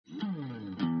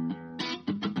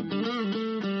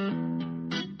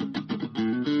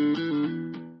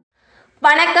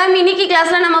வணக்கம் இன்னைக்கு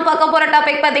கிளாஸ்ல நம்ம பார்க்க போற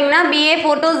டாபிக் பாத்தீங்கன்னா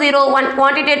BA4201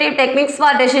 quantitative techniques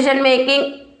for decision making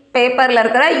பேப்பர்ல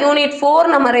இருக்கிற யூனிட் 4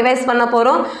 நம்ம ரிவைஸ் பண்ண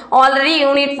போறோம். ஆல்ரெடி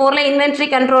யூனிட் 4ல இன்வென்டரி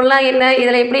கண்ட்ரோல்லாம் என்ன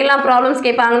இதல எப்படி எல்லாம் ப்ராப்ளம்ஸ்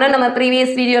கேட்பாங்கன்னு நம்ம previous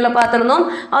வீடியோல பார்த்திருந்தோம்.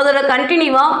 அதோட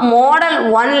கண்டினியூவா மாடல்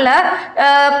 1ல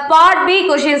பார்ட் B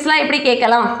क्वेश्चंसலாம் எப்படி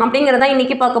கேட்கலாம் அப்படிங்கறத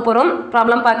இன்னைக்கு பார்க்க போறோம்.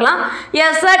 ப்ராப்ளம் பார்க்கலாம்.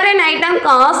 A certain item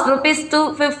costs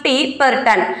 ₹250 per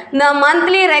ton. The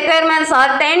monthly requirements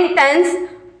are 10 tons.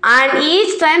 And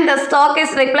each time the stock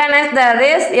is replenished, there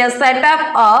is a setup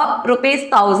of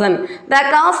 ₹1,000. The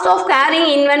cost of carrying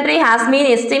inventory has been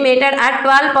estimated at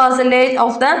 12%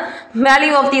 of the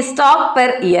value of the stock per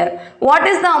year. What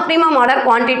is the optimum order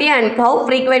quantity and how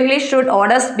frequently should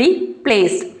orders be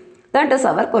placed? That is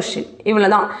our question.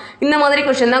 இவ்வளவுதான். இந்த மாதிரி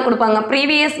question தான் கொடுப்பாங்க.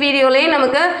 previous வீடியோலயே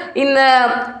நமக்கு இந்த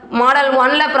model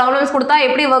 1ல problems கொடுத்தா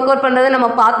எப்படி work out பண்றது நம்ம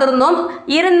பார்த்திருந்தோம்.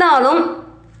 இருந்தாலும்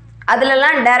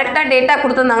அதெல்லாம் டைரக்டா டேட்டா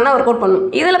கொடுத்திருந்தாங்கன்னா வொர்க் அவுட் பண்ணும்.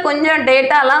 இதுல கொஞ்சம்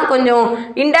டேட்டாலாம் கொஞ்சம்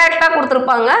இன்டைரக்டா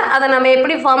கொடுத்திருப்பாங்க. அதை நம்ம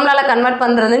எப்படி ஃபார்முலால கன்வர்ட்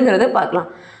பண்றதுங்கிறது பார்க்கலாம்.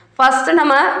 ஃபர்ஸ்ட்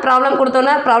நம்ம ப்ராப்ளம்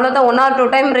கொடுத்தோம்னா ப்ராப்ளத்தை 1 or 2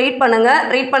 டைம் ரீட் பண்ணுங்க.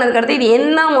 ரீட் பண்ணதுக்கு அடுத்து இது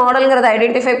என்ன மாடல்ங்கறத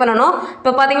ஐடென்டிஃபை பண்ணனும்.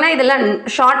 இப்போ பாத்தீங்கன்னா இதெல்ல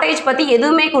ஷார்ட்டேஜ் பத்தி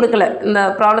எதுவுமே கொடுக்கல இந்த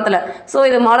ப்ராப்ளத்துல. சோ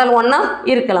இது மாடல் 1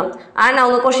 இருக்கலாம். and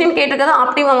அவங்க क्वेश्चन கேட்டிருக்கிறது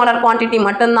ஆப்டிமம் ஆர்டர் குவாண்டிட்டி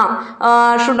மட்டும் தான்.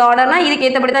 should orderனா இதுக்கு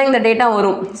ஏத்தபடி தான் இந்த டேட்டா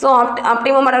வரும். So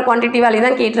optimum order quantity value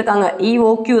தான் கேட்டிருக்காங்க.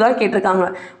 EOQ தான் கேட்டிருக்காங்க.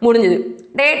 முடிஞ்சது.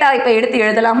 டேட்டா இப்போ எடுத்து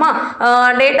எழுதலாமா?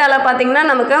 டேட்டால பாத்தீங்கன்னா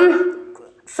நமக்கு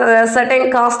certain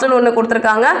cost னு ஒன்னு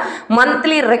கொடுத்திருக்காங்க.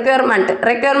 monthly requirement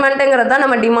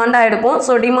நம்ம டிமாண்டா எடுப்போம்.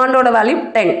 சோ டிமாண்டோட வேல்யூ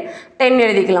 10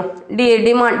 எழுதிக்கலாம்.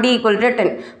 Demand D = 10.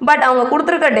 பட் அவங்க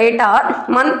கொடுத்திருக்க டேட்டா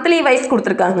monthly வைஸ்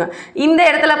கொடுத்திருக்காங்க. இந்த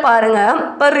இடத்துல பாருங்க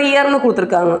per year னு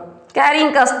கொடுத்திருக்காங்க.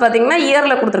 கேரிங் காஸ்ட் பாத்தீங்கன்னா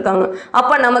இயர்ல கொடுத்திருக்காங்க.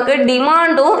 அப்ப நமக்கு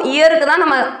டிமாண்டும் இயருக்கு தான்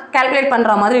நம்ம கால்குலேட்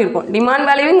பண்ற மாதிரி இருக்கும். டிமாண்ட்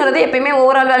வேல்யூங்கிறது எப்பவுமே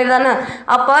ஓவரால் வேல்யூ தானே.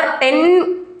 அப்ப 10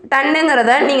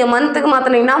 டன்னுங்கறத நீங்க மந்த்துக்கு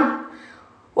மாத்துனீங்கன்னா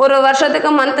ஒரு வருஷத்துக்கு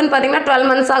மந்த்னு பாத்தீங்கன்னா 12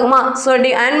 months ஆகுமா? சோ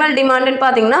annual demand ன்னு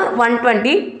பாத்தீங்கன்னா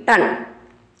 120 டன்.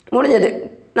 முடிஞ்சது.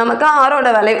 நமக்கு ஆரோட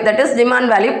value that is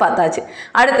demand value பார்த்தாச்சு.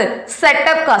 அடுத்து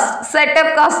செட்டப்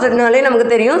காஸ்ட்னாலே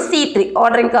நமக்கு தெரியும் C3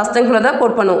 ஆர்டரிங் காஸ்ட்ங்கறத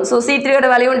கோட் பண்ணுவோம். சோ C3 ஓட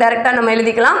வேல்யூ டைரக்டா நம்ம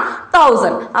எழுதிக்கலாம்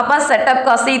 1000. அப்ப செட்டப்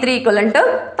காஸ்ட் C3 =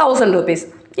 ₹1000.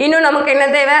 இன்னும் நமக்கு என்ன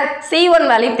தேவை? C1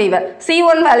 வேல்யூ தேவை.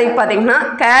 C1 வேல்யூ பாத்தீங்கன்னா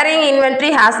carrying inventory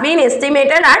has been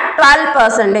estimated at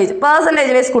 12%.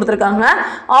 percentage wise கொடுத்திருக்காங்க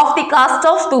of the cost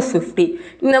of 250.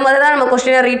 இந்த மாதிரி தான் நம்ம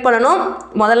क्वेश्चனை ரீட் பண்ணனும்.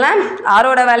 முதல்ல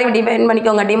ஆரோட வேல்யூ டிஃபைன்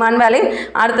பண்ணிக்கோங்க டிமாண்ட் வேல்யூ.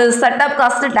 அடுத்து செட்டப்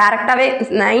காஸ்ட் டைரக்டாவே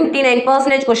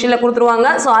 99% क्वेश्चன்ல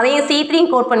கொடுத்துருவாங்க. சோ அதையும் C3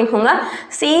 கோட் பண்ணிக்கோங்க.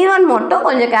 C1 மட்டும்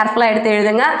கொஞ்சம் கேர்ஃபுல்லா எடுத்து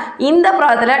எழுதுங்க. இந்த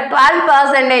ப்ராப்ளத்துல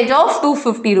 12% of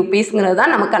 ₹250ங்கிறது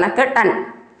தான் நம்ம கணக்கு டன்.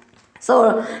 So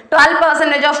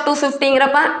 12% of 250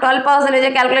 ங்கறப்ப 12%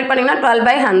 கால்குலேட் பண்ணீங்கன்னா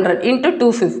 12/100 into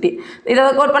 250. இத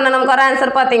கோட் பண்ண நமக்கு வர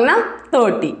ஆன்சர் பாத்தீங்கன்னா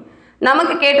 30.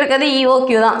 நமக்கு கேட்டிருக்கிறது EOQ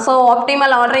தான். So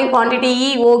optimal ordering quantity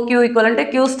EOQ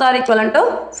 = Q star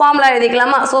 = formula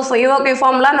எழுதிக்கலாமா? So EOQ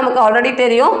formula நமக்கு ஆல்ரெடி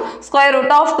தெரியும். square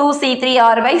root of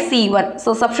 2C3R/C1.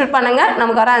 So substitute பண்ணுங்க.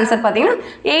 நமக்கு வர ஆன்சர் பாத்தீங்கன்னா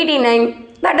 89.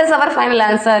 That is our final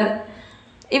answer.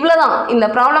 இவ்வளவுதான். இந்த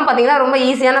ப்ராப்ளம் பாத்தீங்கன்னா ரொம்ப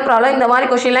ஈஸியான ப்ராப்ளம். இந்த மாதிரி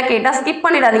क्वेश्चनலாம் கேட்டா ஸ்கிப்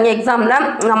பண்ணிடாதீங்க. எக்ஸாம்ல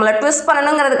நம்மள ட்விஸ்ட்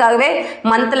பண்ணனும்ங்கிறதுக்காகவே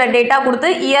மந்த்ல டேட்டா கொடுத்து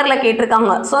இயர்ல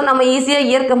கேட்டிருக்காங்க. சோ நம்ம ஈஸியா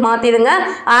இயர்க்கு மாத்திடுங்க.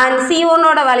 and C1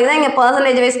 ஓட வேல்யூ தான் இங்க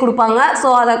percentage வைஸ் கொடுப்பாங்க.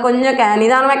 சோ அத கொஞ்சம்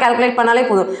நிதானமா கால்குலேட் பண்ணாலே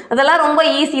போதும். அதெல்லாம் ரொம்ப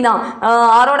ஈஸி தான்.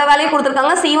 ஆரோட வேல்யூ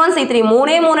கொடுத்திருக்காங்க. C1 C3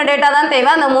 மூணே டேட்டா தான்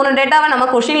தேவை. அந்த 3 டேட்டாவை நம்ம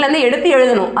क्वेश्चनல இருந்து எடுத்து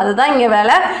எழுதணும். அதுதான் இங்க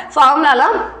வேலை.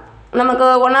 ஃபார்முலாலாம் நமக்கு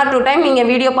 1 or 2 டைம் நீங்க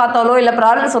வீடியோ பார்த்தாலோ இல்ல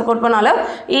ப்ராப்ளம்ஸ் வொர்க் அவுட் பண்ணாலோ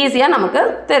ஈஸியா நமக்கு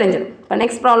தெரிஞ்சிடும். இப்போ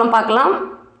நெக்ஸ்ட் ப்ராப்ளம் பார்க்கலாம்.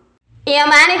 A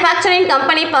manufacturing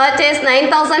company purchased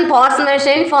 9,000 parts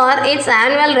machine for its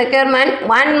annual requirement.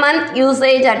 1 month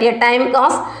usage at a time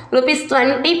cost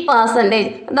 ₹20%.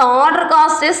 The order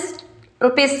cost is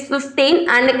 ₹15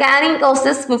 and carrying cost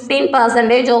is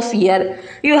 15% of year.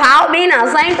 You have been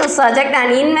assigned to suggest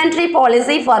an inventory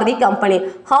policy for the company.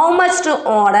 How much to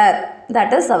order?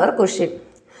 That is our question.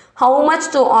 How much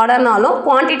to order நாலும்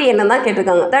quantity என்னன்னு தான்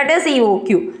கேட்டிருக்காங்க. That is EOQ.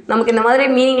 நமக்கு இந்த மாதிரி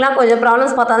மீனிங்லாம் கொஞ்சம்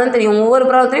problems பார்த்தா தான் தெரியும். ஒவ்வொரு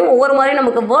ப்ராப்ளத்தையும் ஒவ்வொரு மாதிரி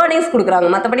நமக்கு வேர்டிங்ஸ் கொடுக்குறாங்க.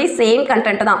 மற்றபடி சேம்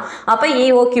கண்டென்ட் தான். அப்போ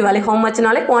EOQ value how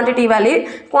muchனாலே quantity value.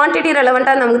 Quantity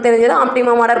ரெலவெண்ட்டாக நமக்கு தெரிஞ்சது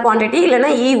ஆப்டிமம் ஆர்டர் குவான்டிட்டி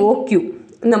இல்லைன்னா EOQ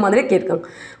இந்த மாதிரி கேட்காங்க.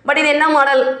 பட் இது என்ன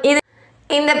மாடல்? இது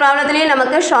இந்த ப்ராப்ளத்திலேயே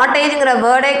நமக்கு ஷார்ட்டேஜ்ங்கிற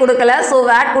வேர்டே கொடுக்கல. ஸோ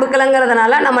வேட்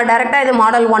கொடுக்கலங்கிறதுனால நம்ம டைரெக்டாக இது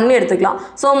மாடல் 1 எடுத்துக்கலாம்.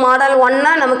 ஸோ மாடல்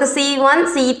 1னா நமக்கு C1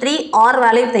 C3 R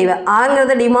வேல்யூ தேவை.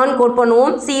 ஆங்கிறது டிமாண்ட் கோட்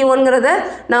பண்ணுவோம். C1ங்கிறது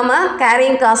நம்ம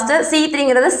கேரிங் காஸ்ட்டு,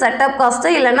 C3ங்கிறது செட்டப்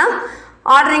காஸ்ட்டு இல்லைன்னா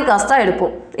ஆர்டரிங் காஸ்ட்டாக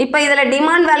எடுப்போம். இப்போ இதில்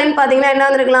டிமாண்ட் வேல்யூன்னு பார்த்தீங்கன்னா என்ன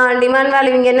வந்துருக்கலாம், டிமாண்ட்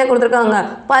வேல்யூ இங்கே என்ன கொடுத்துருக்காங்க,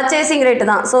 பர்ச்சேசிங் ரேட்டு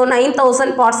தான். ஸோ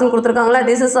 9000 பார்ட்ஸ்ன்னு கொடுத்துருக்காங்களா,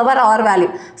 this is our R value.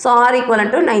 So R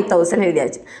equal to 9000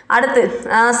 எழுதியாச்சு. அடுத்து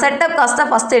setup காஸ்ட்டாக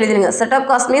first எழுதிடுங்க. Setup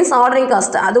cost means ordering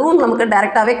cost, அதுவும் நமக்கு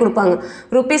டேரெக்டாகவே கொடுப்பாங்க.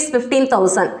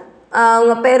 ₹15,000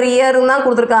 அவங்க பெர் இயரும் தான்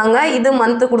கொடுத்துருக்காங்க, இது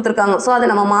மந்த்து கொடுத்துருக்காங்க. ஸோ அதை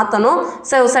நம்ம மாற்றணும்.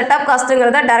 ஸோ செட்டப்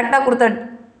காஸ்ட்டுங்கிறத டேரெக்டாக கொடுத்த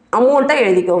அமௌண்ட்டை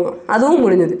எழுதிக்கோங்க, அதுவும்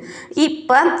முடிஞ்சது.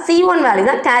 இப்போ C1 வேல்யூ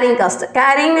தான் கேரிங் காஸ்ட்.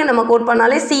 கேரிங்னு நம்ம கோட்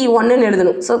பண்ணாலே C1ன்னு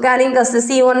எழுதணும். ஸோ கேரிங் காஸ்ட்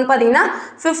C1 பார்த்தீங்கன்னா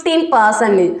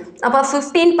 15%. அப்போ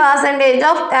 15%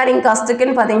 ஆஃப் கேரிங்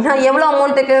காஸ்ட்டுக்குன்னு பார்த்தீங்கன்னா எவ்வளோ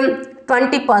அமௌண்ட்டுக்கு,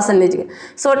 20%.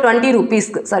 ஸோ 20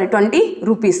 ரூபீஸ்க்கு, சாரி 20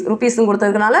 ரூபீஸ்ன்னு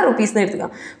கொடுத்ததுனால ரூபீஸ்ன்னு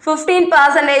எடுத்துக்கலாம்.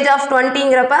 15% ஆஃப்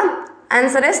 20ங்கிறப்ப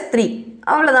ஆன்சர் இஸ் 3.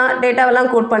 அவ்வளோதான்,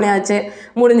 டேட்டாவெல்லாம் கோட் பண்ணியாச்சு,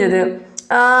 முடிஞ்சது.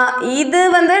 இது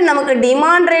வந்து நமக்கு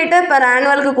டிமாண்ட் ரேட்டு பெர்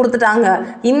ஆனுவலுக்கு கொடுத்துட்டாங்க,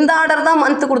 இந்த ஆர்டர் தான்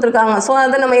மந்த்து கொடுத்துருக்காங்க. ஸோ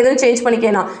அதை நம்ம எதுவும் சேஞ்ச்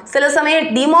பண்ணிக்கலாம். சில சமயம்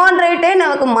டிமாண்ட் ரேட்டே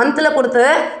நமக்கு மந்தில் கொடுத்து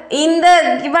இந்த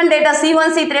கிவன் டேட்டா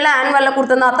C1 C3ல ஆனுவலில்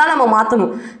கொடுத்துருந்தா தான் நம்ம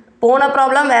மாற்றணும். போன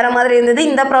ப்ராப்ளம் வேறு மாதிரி இருந்தது,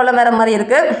 இந்த ப்ராப்ளம் வேறு மாதிரி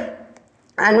இருக்குது.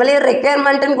 ஆனுவலி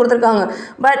ரெக்யர்மெண்ட்டுன்னு கொடுத்துருக்காங்க,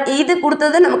 பட் இது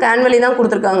கொடுத்தது நமக்கு ஆனுவலி தான்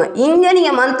கொடுத்துருக்காங்க. இங்கே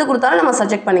நீங்கள் மந்த்து கொடுத்தாலும் நம்ம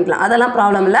சப்ஜெக்ட் பண்ணிக்கலாம், அதெல்லாம்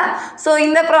ப்ராப்ளம் இல்லை. ஸோ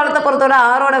இந்த ப்ராப்ளத்தை பொறுத்தவரை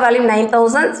ஆரோட வேல்யூ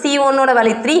 9000, C1ஓட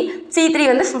வேல்யூ 3, C3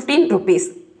 வந்து 15 ரூபீஸ்.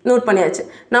 நோட் பண்ணியாச்சு.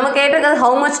 நம்ம கேட்டிருக்கிறது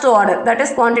how much to order, that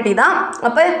is quantity தான்.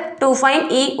 அப்போ to fine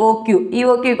EOQ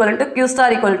equal to Q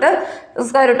star equal to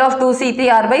square root of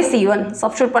 2C3R by C1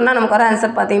 substitute பண்ணால் நமக்கு வர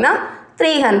ஆன்சர் பார்த்தீங்கன்னா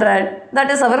 300.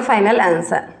 That is our final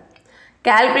answer.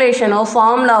 கேல்குலேஷனோ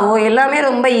ஃபார்முலாவோ எல்லாமே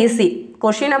ரொம்ப ஈஸி.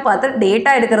 கொஷினை பார்த்து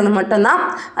டேட்டா எடுக்கிறது மட்டும்தான்.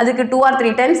 அதுக்கு 2 or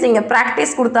 3 டைம்ஸ் நீங்கள்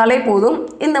ப்ராக்டிஸ் கொடுத்தாலே போதும்,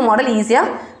 இந்த மாடல்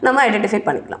ஈஸியாக நம்ம ஐடென்டிஃபை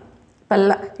பண்ணிக்கலாம். இப்போ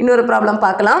இன்னொரு ப்ராப்ளம்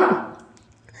பார்க்கலாம்.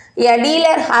 A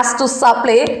dealer has to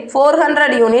supply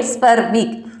 400 units per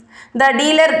week. The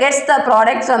dealer gets the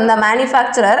product from the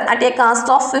manufacturer at a cost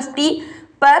of 50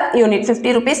 per unit,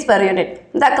 50 rupees per unit.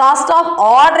 The cost of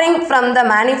ordering from the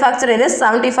manufacturer is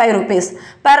 75 rupees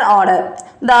per order.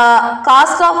 The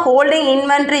cost of holding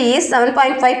inventory is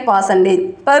 7.5%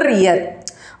 per year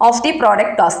of the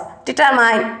product cost.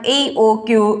 Determine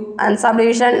EOQ and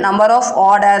subdivision number of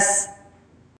orders.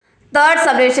 Third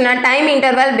subdivision, time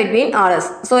interval between orders.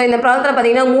 So இந்த ப்ராப்ளத்தில்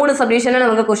பார்த்தீங்கன்னா 3 சப்டிவிஷனில்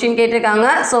நமக்கு question கேட்டிருக்காங்க.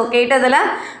 So கேட்டதில்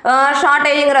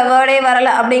ஷார்ட்டேஜுங்கிற வேர்டே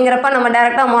வரலை அப்படிங்கிறப்ப நம்ம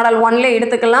டேரெக்டாக model 1ல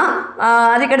எடுத்துக்கலாம்.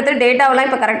 அதுக்கடுத்து டேட்டாவெல்லாம்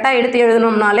இப்போ கரெக்டாக எடுத்து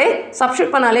எழுதணும்னாலே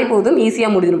சப்ஸ்டியூட் பண்ணாலே போதும்,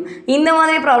 ஈஸியாக முடிஞ்சிடும். இந்த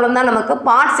மாதிரி ப்ராப்ளம் தான் நமக்கு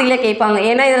பார்ட் சில கேட்பாங்க.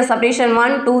 ஏன்னா இதில் சப்டிவிஷன்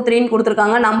 1, 2, 3ன்னு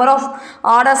கொடுத்துருக்காங்க, நம்பர் ஆஃப்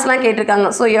ஆர்டர்ஸ்லாம் கேட்டிருக்காங்க.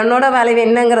 ஸோ என்னோட வேல்யூ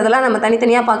என்னங்கிறதெல்லாம் நம்ம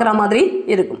தனித்தனியாக பார்க்குற மாதிரி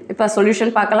இருக்கும். இப்போ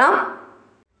சொல்யூஷன் பார்க்கலாம்.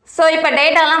 ஸோ இப்போ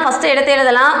டேட்டாலாம் ஃபஸ்ட்டு எடுத்து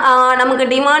எழுதலாம். நமக்கு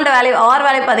டிமாண்ட் வேல்யூ ஆர்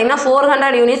வேல்யூ பார்த்தீங்கன்னா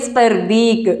 400 யூனிட்ஸ் பெர்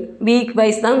வீக்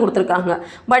வைஸ் தான் கொடுத்துருக்காங்க.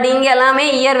 பட் இங்கே எல்லாமே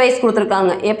இயர் வைஸ்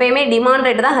கொடுத்துருக்காங்க. எப்பயுமே டிமாண்ட்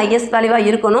ரேட்டு தான் ஹையஸ்ட் வேல்யூவாக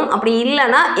இருக்கணும். அப்படி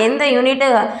இல்லைனா எந்த யூனிட்டு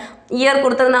இயர்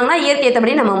கொடுத்துருந்தாங்கன்னா இயர்க்கு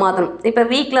ஏற்றபடி நம்ம மாற்றணும். இப்போ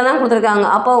வீக்கில் தான் கொடுத்துருக்காங்க.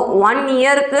 அப்போ 1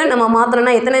 இயருக்கு நம்ம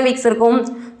மாற்றணும்னா எத்தனை வீக்ஸ் இருக்கும்,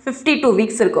 52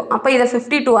 வீக்ஸ் இருக்கும். அப்போ இதை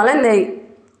 52ஆல் இந்த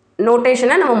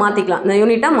நோட்டேஷனை நம்ம மாற்றிக்கலாம், இந்த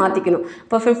யூனிட்டாக மாற்றிக்கணும்.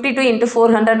 இப்போ 52 ×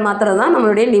 400 மாத்திரம் தான்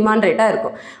நம்மளுடைய டிமாண்ட் ரேட்டாக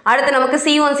இருக்கும். அடுத்து நமக்கு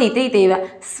C1 C3 தேவை.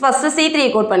 ஃபஸ்ட்டு C3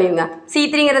 கோட் பண்ணிடுங்க.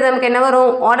 C3ங்கிறது நமக்கு என்ன வரும்,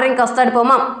 ஆர்டரிங் காஸ்ட்டாக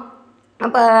எடுப்போமா.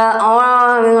 அப்போ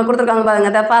கொடுத்துருக்காங்க பாருங்க,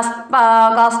 the first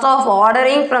cost of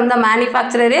ordering from the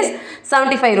manufacturer is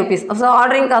 75 rupees. So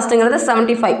ordering காஸ்ட்டுங்கிறது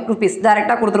 75 rupees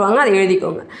டேரெக்டாக கொடுத்துருவாங்க, அதை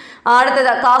எழுதிக்கோங்க.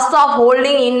 அடுத்தது cost of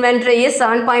holding inventory is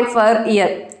 7.5 per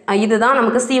year. இதுதான்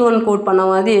நமக்கு C1 கோட் பண்ண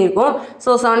மாதிரி இருக்கும். ஸோ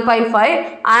 7.5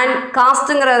 அண்ட்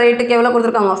காஸ்ட்டுங்கிற ரேட்டுக்கு எவ்வளோ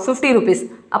கொடுத்துருக்காங்க, 50 ரூபீஸ்.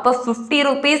 அப்போ 50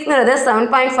 ரூபீஸ்ங்கிறது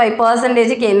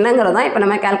 7.5%க்கு என்னங்கிறதான் இப்போ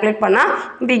நம்ம கேல்குலேட் பண்ணால்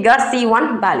வி காட் C1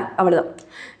 வேல்யூ. அவ்வளோதான்.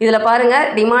 இதில் பாருங்கள்,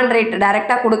 டிமாண்ட் ரேட்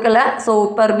டைரெக்டாக கொடுக்கல. ஸோ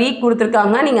பர் வீக்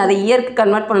கொடுத்துருக்காங்க, நீங்கள் அதை இயர்க்கு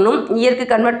கன்வெர்ட் பண்ணணும். இயர்க்கு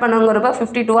கன்வெர்ட் பண்ணுங்கிறப்ப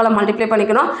 52ஆல் மல்டிப்ளை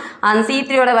பண்ணிக்கணும். And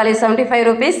C3யோட value 75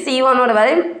 rupees, C1ஓட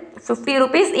value 50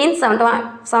 rupees இன்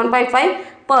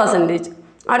 7.5%.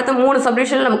 அடுத்து 3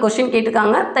 சப்டிவிஷனில் நம்ம கொஸ்டின்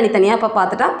கேட்டிருக்காங்க, தனித்தனியாக இப்போ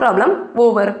பார்த்துட்டா ப்ராப்ளம்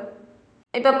ஓவர்.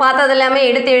 இப்போ பார்த்தது எல்லாமே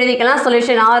எடுத்து எழுதிக்கலாம்.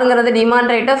 சொல்யூஷன் ஆறுங்கிறது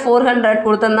டிமாண்ட் ரேட்டு 400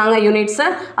 கொடுத்துருந்தாங்க யூனிட்ஸு,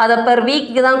 அதை பெர்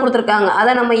வீக்கு தான் கொடுத்துருக்காங்க.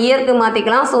 அதை நம்ம இயர்க்கு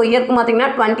மாற்றிக்கலாம். ஸோ இயர்க்கு மாற்றிங்கன்னா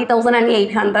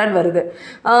 20,800 வருது.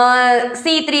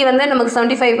 C3 வந்து நமக்கு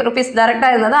 75 ரூபீஸ்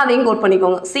டேரெக்டாக இருந்தது, அதையும் கோட்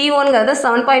பண்ணிக்கோங்க. C1ங்கிறது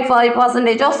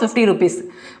 7.5% ஆஃப் 50 ரூபீஸ்.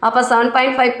 அப்போ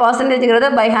 7.5%ங்கிறது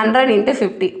by 100 ×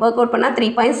 50 ஒர்க் அவுட் பண்ணால்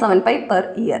 3.75 per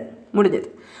year. முடிஞ்சது.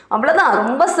 அவ்வளோதான்,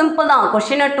 ரொம்ப சிம்பிள் தான்.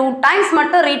 கொஸ்டினை 2 டைம்ஸ்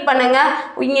மட்டும் ரீட் பண்ணுங்கள்.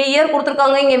 இங்கே இயர்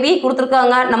கொடுத்துருக்காங்க, இங்கே வீக்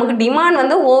கொடுத்துருக்காங்க. நமக்கு டிமாண்ட்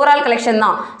வந்து ஓவரால் கலெக்ஷன்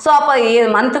தான். ஸோ அப்போ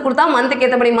மந்த்து கொடுத்தா மந்த்துக்கு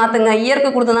ஏற்றபடி மாற்றுங்க,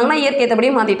 இயர்க்கு கொடுத்துருந்தாங்கன்னா இயர்க்கு ஏற்றபடி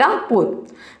மாற்றிட்டா போதும்.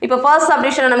 இப்போ ஃபர்ஸ்ட்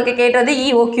சப்டிவிஷனை நமக்கு கேட்டது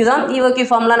EOQ தான். EOQ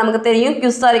ஃபார்முலா நமக்கு தெரியும்,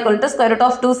 Q star equal to square root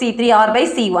of 2C3R by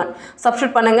C1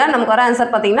 substitute பண்ணுங்கள். நமக்கு வர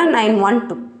ஆன்சர் பார்த்தீங்கன்னா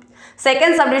 912.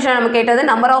 செகண்ட் சப்டிவிஷன் நம்ம கேட்டது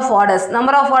number of orders.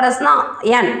 Number of ஆர்டர்ஸ்னா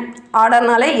n,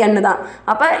 ஆர்டர்னாலே n தான்.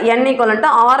 அப்போ n equal to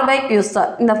R by Q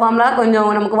star. இந்த ஃபார்முலா கொஞ்சம்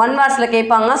நமக்கு 1 வேர்ட்ஸில்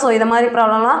கேட்பாங்க. ஸோ இது மாதிரி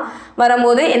ப்ராப்ளம்லாம்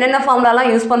வரும்போது என்னென்ன ஃபார்முலாலாம்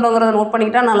யூஸ் பண்ணுறோங்கிறத நோட்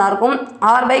பண்ணிக்கிட்டால் நல்லாயிருக்கும்.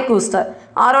 R by Q star.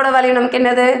 ஆரோட வேல்யூ நமக்கு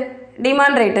என்னது,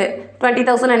 டிமாண்ட் ரேட்டு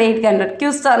 20,800. கியூ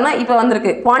ஸ்டார்னால் இப்போ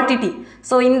வந்திருக்கு குவான்டிட்டி.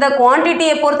 ஸோ இந்த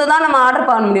குவான்டிட்டியை பொறுத்து தான் நம்ம ஆர்டர்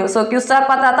பண்ண முடியும். ஸோ கியூ ஸ்டார்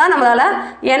பார்த்தா தான் நம்மளால்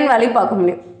n வேல்யூ பார்க்க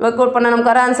முடியும். ஒர்க் அவுட் பண்ண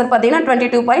நமக்கு வர ஆன்சர் பார்த்தீங்கன்னா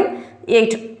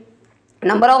 22.8.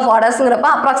 நம்பர் ஆஃப் ஆர்டர்ஸுங்கிறப்ப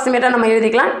அப்ராக்சிமேட்டாக நம்ம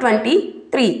எழுதிக்கலாம்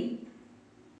 23.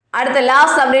 அடுத்த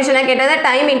லாஸ்ட் சப்டிவிஷனை கேட்டது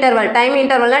time interval. Time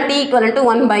இன்டர்வல்னால் t equal to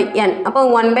 1/n. அப்போ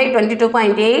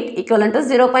 1/22.8 equal to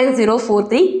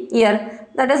 0.043 year.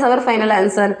 That is our final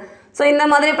answer. So இந்த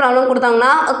மாதிரி ப்ராப்ளம்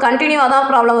கொடுத்தாங்கன்னா கண்டினியூவாக தான்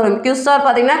ப்ராப்ளம் வரும். கியூ ஸ்டார்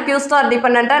பார்த்தீங்கன்னா Q star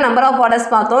டிபெண்ட்டாக number of orders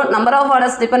பார்த்தோம். Number of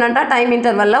orders டிபெண்ட்டாக time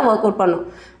இன்டர்வலில் work out பண்ணும்.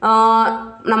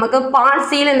 நமக்கு பார்ட்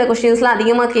சியில் இந்த கொஷின்ஸ்லாம்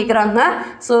அதிகமாக கேட்குறாங்க.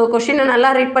 ஸோ கொஷினை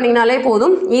நல்லா ரீட் பண்ணிங்கனாலே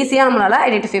போதும், ஈஸியாக நம்மளால்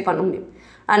ஐடென்டிஃபை பண்ண முடியும்.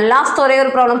 அண்ட் லாஸ்ட் ஒரே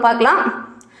ஒரு ப்ராப்ளம் பார்க்கலாம்.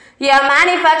 A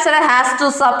manufacturer has to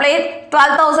supply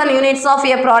 12,000 units of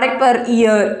a product per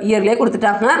year. Yearly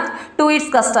கொடுத்துட்டாங்க to its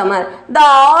customer. The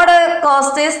order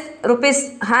cost is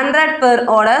 ₹100 per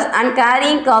orders and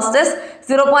carrying cost is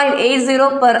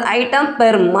 0.80 per item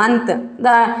per month.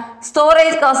 The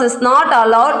storage cost is not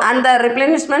allowed and the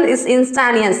replenishment is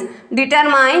instantaneous.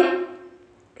 Determine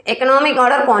economic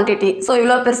order quantity. So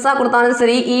இவ்வளோ பெருசாக கொடுத்தாலும்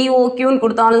சரி, EOQன்னு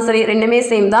கொடுத்தாலும் சரி, ரெண்டுமே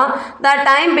same தான். The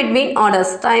time between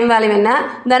orders, time value என்ன,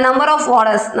 the number of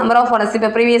orders, number of orders இப்போ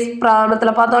ப்ரீவியஸ்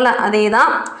ப்ராப்ளத்தில் பார்த்தோம்ல அதே தான்.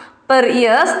 per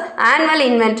years, annual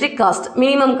inventory cost,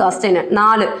 minimum cost என்ன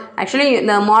 4. ஆக்சுவலி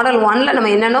இந்த மாடல் 1ல் நம்ம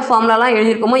என்னென்ன ஃபார்முலாலாம்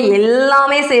எழுதியிருக்கோமோ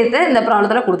எல்லாமே சேர்த்து இந்த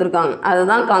ப்ராப்ளத்தில் கொடுத்துருக்காங்க.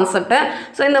 அதுதான் கான்செப்ட்டு.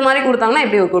 ஸோ இந்த மாதிரி கொடுத்தாங்கன்னா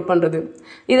எப்படி ஒர்க் அவுட் பண்ணுறது.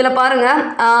 இதில் பாருங்கள்,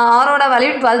 ஆரோட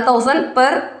வேல்யூ 12,000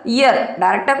 per year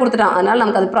டேரெக்டாக கொடுத்துட்டான். அதனால்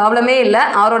நமக்கு அது ப்ராப்ளமே இல்லை.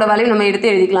 ஆரோட வேல்யூ நம்ம எடுத்து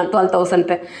எழுதிக்கலாம்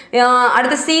 12,000.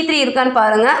 அடுத்து C3 இருக்கான்னு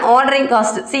பாருங்கள். ஆர்டரிங்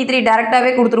காஸ்ட் C3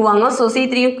 டேரெக்டாகவே கொடுத்துருவாங்க. ஸோ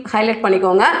C3யும் ஹைலைட்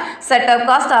பண்ணிக்கோங்க. Setup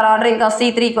cost R ordering cost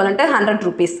C3 equal to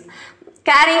 ₹100.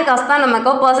 Carrying cost தான்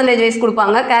நமக்கு பர்சன்டேஜ் வைஸ்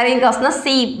கொடுப்பாங்க. Carrying காஸ்ட்னா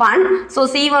C1. So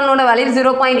C1ஓட value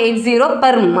 0.80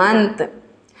 per month.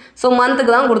 So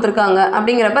மந்த்துக்கு தான் கொடுத்துருக்காங்க.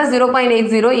 அப்படிங்கிறப்ப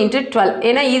 0.80 × 12.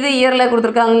 ஏன்னா இது இயரில்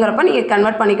கொடுத்துருக்காங்கிறப்ப நீங்கள்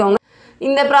கன்வெர்ட் பண்ணிக்கோங்க.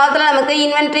 இந்த ப்ராப்ளத்தில் நமக்கு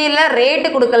இன்வென்ட்ரியில் ரேட்டு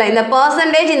கொடுக்கல, இந்த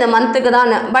பர்சன்டேஜ் இந்த மந்த்துக்கு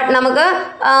தான். பட் நமக்கு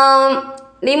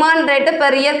டிமாண்ட் ரேட்டு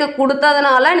பெர் இயருக்கு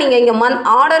கொடுத்ததுனால நீங்கள் இங்கே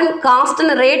ஆர்டர்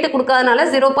காஸ்ட்டுன்னு ரேட்டு கொடுக்காதனால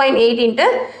 0.8 ×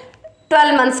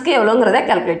 12 மந்த்ஸ்க்கு எவ்வளோங்கிறத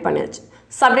கால்குலேட் பண்ணியாச்சு.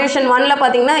 சப்டிவிஷன் 1ல்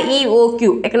பார்த்தீங்கன்னா EOQ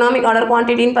எக்கனாமிக் ஆர்டர்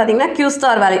குவான்டிட்டின்னு பார்த்தீங்கன்னா Q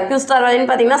star value. Q star வேல்யூன்னு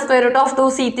பார்த்தீங்கன்னா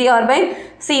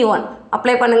 √2C3R/C1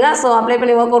 அப்ளை பண்ணுங்கள். ஸோ அப்ளை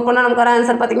பண்ணி ஒர்க் அவுட் பண்ணால் நமக்கு வர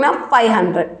ஆன்சர் பார்த்தீங்கன்னா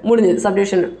 500 முடிஞ்சுது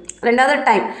சப்டிவிஷன். ரெண்டாவது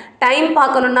டைம்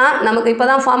பார்க்கணுன்னா நமக்கு இப்போ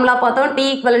தான் ஃபார்முலா பார்த்தோம். T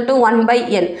 =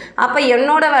 1/n. அப்போ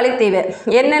என்னோட வேல்யூ தேவை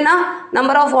என்னன்னா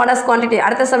நம்பர் ஆஃப் ஆர்டர்ஸ் குவான்டிட்டி.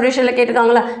 அடுத்த சப்டிவிஷனில்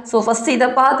கேட்டுருக்காங்களா. ஸோ ஃபஸ்ட்டு இதை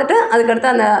பார்த்துட்டு அதுக்கடுத்து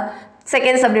அந்த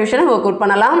செகண்ட் சப்டிவிஷனை ஒர்க் அவுட்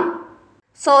பண்ணலாம்.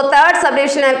 ஸோ தேர்ட்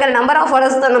சப்டிவிஷன் இருக்கிற நம்பர் ஆஃப்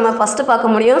ஆர்டர்ஸ் தான் நம்ம ஃபஸ்ட்டு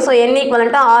பார்க்க முடியும். So n =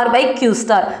 R/Q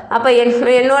star. அப்போ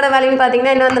என்னோட வேல்யூன்னு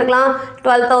பார்த்தீங்கன்னா என்ன வந்திருக்கலாம்,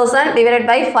 12,000 /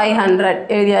 500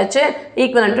 எழுதியாச்சு,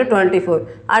 ஈக்குவல் டு 24.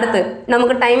 அடுத்து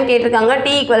நமக்கு டைம் கேட்டிருக்காங்க. T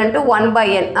 =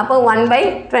 1/n. அப்போ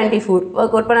 1/24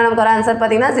 ஒர்க் அவுட் பண்ண நமக்கு ஒரு ஆன்சர்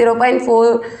பார்த்தீங்கன்னா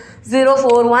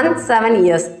 0.0417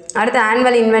 இயர்ஸ். அடுத்து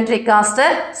annual inventory cost.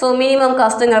 So minimum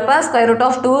காஸ்ட்டுங்கிறப்ப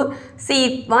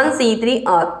 √2C1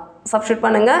 C3R substitute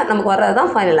பண்ணுங்கள். நமக்கு வர்றது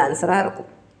தான் ஃபைனல் ஆன்சராக இருக்கும்.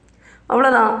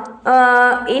 அவ்வளோதான்.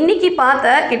 இன்றைக்கி பார்த்த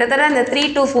கிட்டத்தட்ட இந்த 3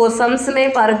 to 4 சம்ஸுமே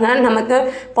பாருங்கள் நமக்கு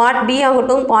பார்ட் B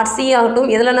ஆகட்டும் பார்ட் C ஆகட்டும்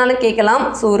எதுலனாலும் கேட்கலாம்.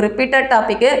 So repeated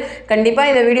topic.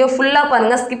 கண்டிப்பாக இந்த வீடியோ ஃபுல்லாக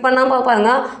பாருங்கள், ஸ்கிப் பண்ணாமல்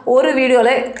பாருங்கள். ஒரு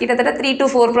வீடியோவில் கிட்டத்தட்ட 3 to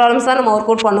 4 ப்ராப்ளம்ஸ் தான் நம்ம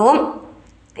ஒர்க் அவுட் பண்ணுவோம்.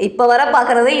 இப்போ வர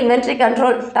பார்க்குறது இன்வென்ட்ரி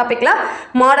கண்ட்ரோல் டாப்பிக்கில்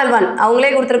மாடல் 1 அவங்களே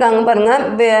கொடுத்துருக்காங்க பாருங்கள்.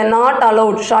 Not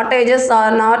allowed, shortages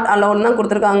R not allowed தான்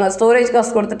கொடுத்துருக்காங்க. ஸ்டோரேஜ்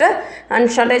காஸ்ட் கொடுத்துட்டு அண்ட்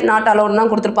ஷார்ட்டேஜ் நாட் அலவுட்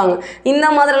தான் கொடுத்துருப்பாங்க. இந்த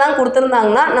மாதிரிலாம்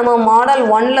கொடுத்துருந்தாங்கன்னா நம்ம மாடல்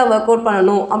 1ல் ஒர்க் அவுட்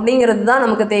பண்ணணும் அப்படிங்கிறது தான்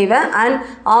நமக்கு தேவை. அண்ட்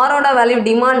ஆரோட வேல்யூ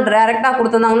டிமாண்ட் டைரெக்டாக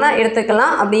கொடுத்துருந்தாங்கன்னா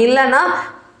எடுத்துக்கலாம். அப்படி இல்லைன்னா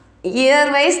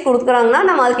இயர் வைஸ் கொடுக்குறாங்கன்னா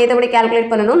நம்ம அதுக்கு ஏற்றபடி கேல்குலேட்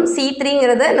பண்ணணும்.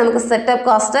 C3ங்கிறது நமக்கு செட்டப்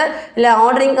காஸ்ட்டு இல்லை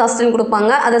ஆர்டரிங் காஸ்ட்டுன்னு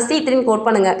கொடுப்பாங்க. அதை C3ன்னு கோட்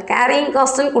பண்ணுங்கள். கேரிங்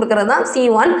காஸ்ட்டுன்னு கொடுக்குறது தான்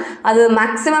C1. அது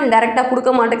மேக்ஸிமம் டைரெக்டாக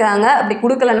கொடுக்க மாட்டேங்கிறாங்க. அப்படி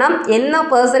கொடுக்கலன்னா என்ன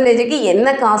பர்சன்டேஜுக்கு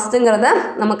என்ன காஸ்ட்டுங்கிறத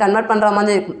நம்ம கன்வெர்ட் பண்ணுற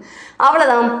மாதிரி இருக்கும்.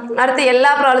 அவ்வளோதான். அடுத்து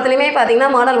எல்லா ப்ராப்ளத்துலையுமே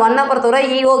பார்த்தீங்கன்னா மாடல் 1 பொறுத்தவரை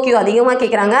EOQ அதிகமாக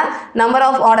கேட்குறாங்க. Number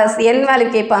of orders n value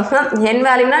கேட்பாங்க. n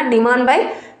வேல்யூனா demand by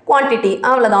quantity.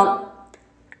 அவ்வளோதான்.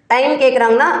 டைம்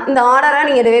கேட்குறாங்கன்னா இந்த ஆர்டரை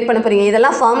நீங்கள் டிவைட் பண்ண போகிறீங்க.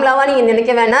 இதெல்லாம் ஃபார்முலாவாக நீங்கள்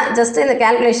நினைக்க வேணாம். ஜஸ்ட்டு இந்த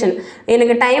கேல்குலேஷன்.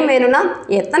 எனக்கு டைம் வேணும்னா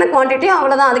எத்தனை குவான்டிட்டியோ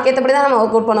அவ்வளோதான், அதுக்கேற்றபடி தான் நம்ம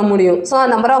ஒர்க் அவுட் பண்ண முடியும். ஸோ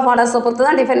நம்பர் ஆஃப் ஆர்டர்ஸை பொறுத்து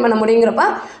தான் டிஃபைன் பண்ண முடியுங்கிறப்ப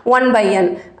 1/n.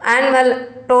 Annual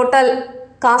total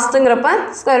காஸ்ட்டுங்கிறப்ப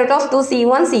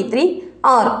 √2C1 C3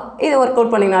 R இது ஒர்க்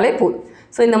அவுட் பண்ணிங்கனாலே போதும்.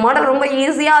 ஸோ இந்த மாடல் ரொம்ப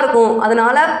ஈஸியாக இருக்கும்.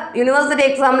 அதனால் யூனிவர்சிட்டி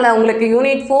எக்ஸாமில் உங்களுக்கு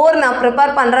யூனிட் 4 நான்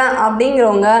ப்ரிப்பேர் பண்ணுறேன்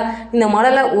அப்படிங்கிறவங்க இந்த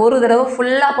மாடலை ஒரு தடவை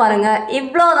ஃபுல்லாக பாருங்கள்.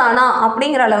 இவ்வளோ தானா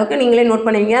அப்படிங்கிற அளவுக்கு நீங்களே நோட்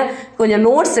பண்ணுவீங்க. கொஞ்சம்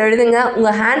நோட்ஸ் எழுதுங்க.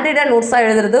 உங்கள் ஹேண்ட் ரைட்டர் நோட்ஸாக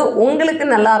எழுதுறது உங்களுக்கு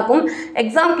நல்லாயிருக்கும்.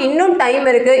 எக்ஸாமுக்கு இன்னும் டைம்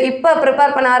இருக்குது. இப்போ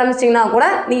ப்ரிப்பேர் பண்ண ஆரம்பிச்சிங்கன்னா கூட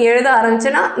நீங்கள் எழுத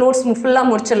ஆரம்பிச்சுன்னா நோட்ஸ் ஃபுல்லாக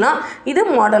முடிச்சிடலாம். இது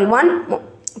மாடல் 1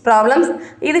 ப்ராப்ளம்ஸ்.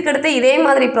 இதுக்கடுத்து இதே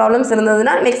மாதிரி ப்ராப்ளம்ஸ்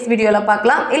இருந்ததுன்னா நெக்ஸ்ட் வீடியோவில்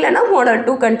பார்க்கலாம். இல்லைனா மாடல்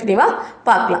 2 கண்டினியூவாக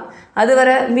பார்க்கலாம்.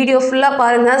 அதுவரை வீடியோ ஃபுல்லாக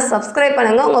பாருங்கள், சப்ஸ்கிரைப்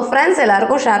பண்ணுங்கள், உங்கள் ஃப்ரெண்ட்ஸ்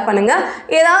எல்லாருக்கும் ஷேர் பண்ணுங்கள்.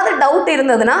 ஏதாவது டவுட்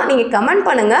இருந்ததுன்னா நீங்கள் கமெண்ட்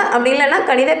பண்ணுங்கள். அப்படி இல்லைனா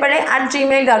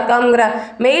kanidapillai@gmail.comங்கிற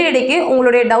மெயில் ஐடிக்கு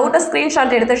உங்களுடைய டவுட்டை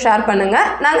ஸ்க்ரீன்ஷாட் எடுத்து ஷேர் பண்ணுங்கள்.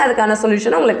 நாங்கள் அதுக்கான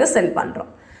சொல்யூஷனை உங்களுக்கு சென்ட்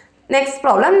பண்ணுறோம். நெக்ஸ்ட்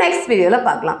ப்ராப்ளம் நெக்ஸ்ட் வீடியோவில்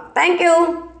பார்க்கலாம். தேங்க்யூ.